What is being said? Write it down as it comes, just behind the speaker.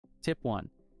Tip 1.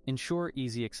 Ensure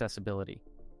easy accessibility.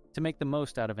 To make the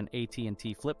most out of an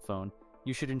AT&T flip phone,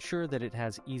 you should ensure that it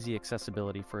has easy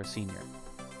accessibility for a senior.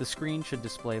 The screen should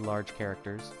display large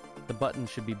characters, the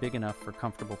buttons should be big enough for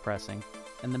comfortable pressing,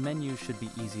 and the menus should be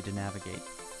easy to navigate.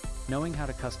 Knowing how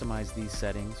to customize these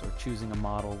settings or choosing a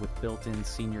model with built-in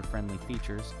senior-friendly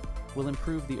features will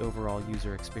improve the overall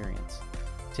user experience.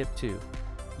 Tip 2.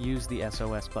 Use the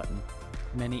SOS button.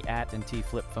 Many AT&T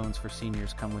flip phones for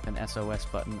seniors come with an SOS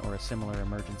button or a similar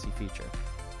emergency feature.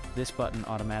 This button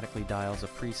automatically dials a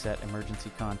preset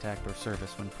emergency contact or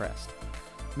service when pressed.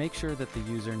 Make sure that the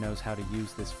user knows how to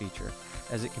use this feature,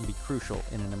 as it can be crucial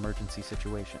in an emergency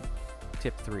situation.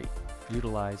 Tip 3.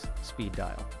 Utilize speed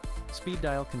dial. Speed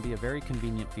dial can be a very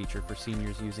convenient feature for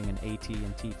seniors using an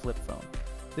AT&T flip phone.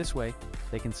 This way,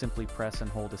 they can simply press and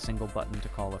hold a single button to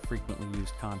call a frequently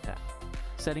used contact.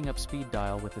 Setting up speed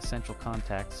dial with essential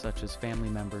contacts such as family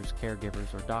members,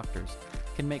 caregivers, or doctors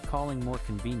can make calling more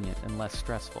convenient and less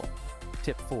stressful.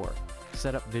 Tip 4.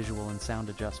 Set up visual and sound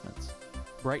adjustments.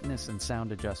 Brightness and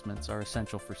sound adjustments are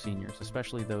essential for seniors,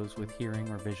 especially those with hearing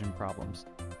or vision problems.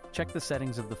 Check the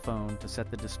settings of the phone to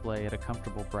set the display at a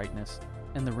comfortable brightness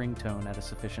and the ringtone at a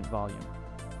sufficient volume.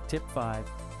 Tip 5.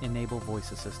 Enable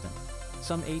voice assistant.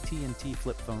 Some AT&T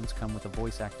flip phones come with a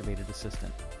voice-activated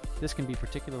assistant. This can be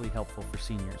particularly helpful for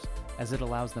seniors, as it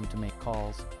allows them to make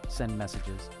calls, send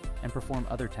messages, and perform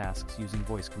other tasks using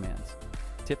voice commands.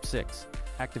 Tip 6.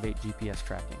 Activate GPS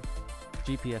tracking.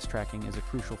 GPS tracking is a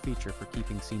crucial feature for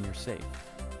keeping seniors safe.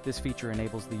 This feature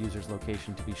enables the user's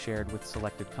location to be shared with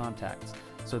selected contacts,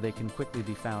 so they can quickly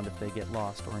be found if they get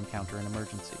lost or encounter an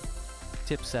emergency.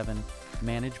 Tip 7.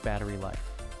 Manage battery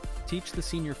life. Teach the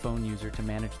senior phone user to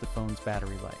manage the phone's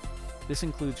battery life. This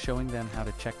includes showing them how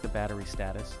to check the battery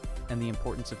status and the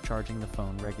importance of charging the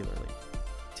phone regularly.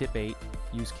 Tip 8.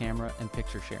 Use camera and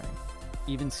picture sharing.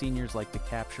 Even seniors like to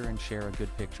capture and share a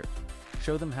good picture.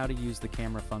 Show them how to use the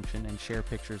camera function and share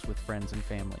pictures with friends and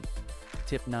family.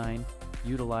 Tip 9.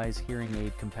 Utilize hearing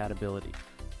aid compatibility.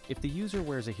 If the user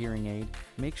wears a hearing aid,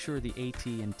 make sure the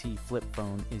AT&T flip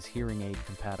phone is hearing aid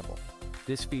compatible.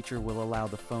 This feature will allow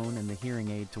the phone and the hearing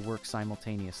aid to work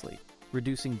simultaneously,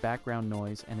 reducing background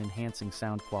noise and enhancing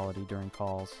sound quality during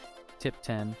calls. Tip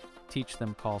 10. Teach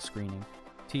them call screening.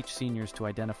 Teach seniors to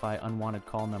identify unwanted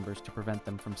call numbers to prevent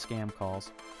them from scam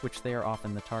calls, which they are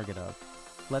often the target of.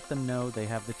 Let them know they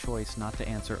have the choice not to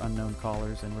answer unknown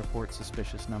callers and report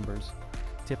suspicious numbers.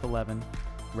 Tip 11.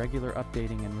 Regular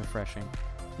updating and refreshing.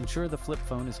 Ensure the flip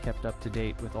phone is kept up to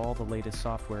date with all the latest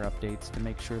software updates to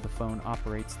make sure the phone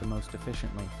operates the most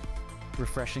efficiently.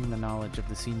 Refreshing the knowledge of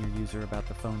the senior user about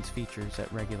the phone's features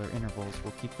at regular intervals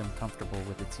will keep them comfortable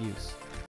with its use.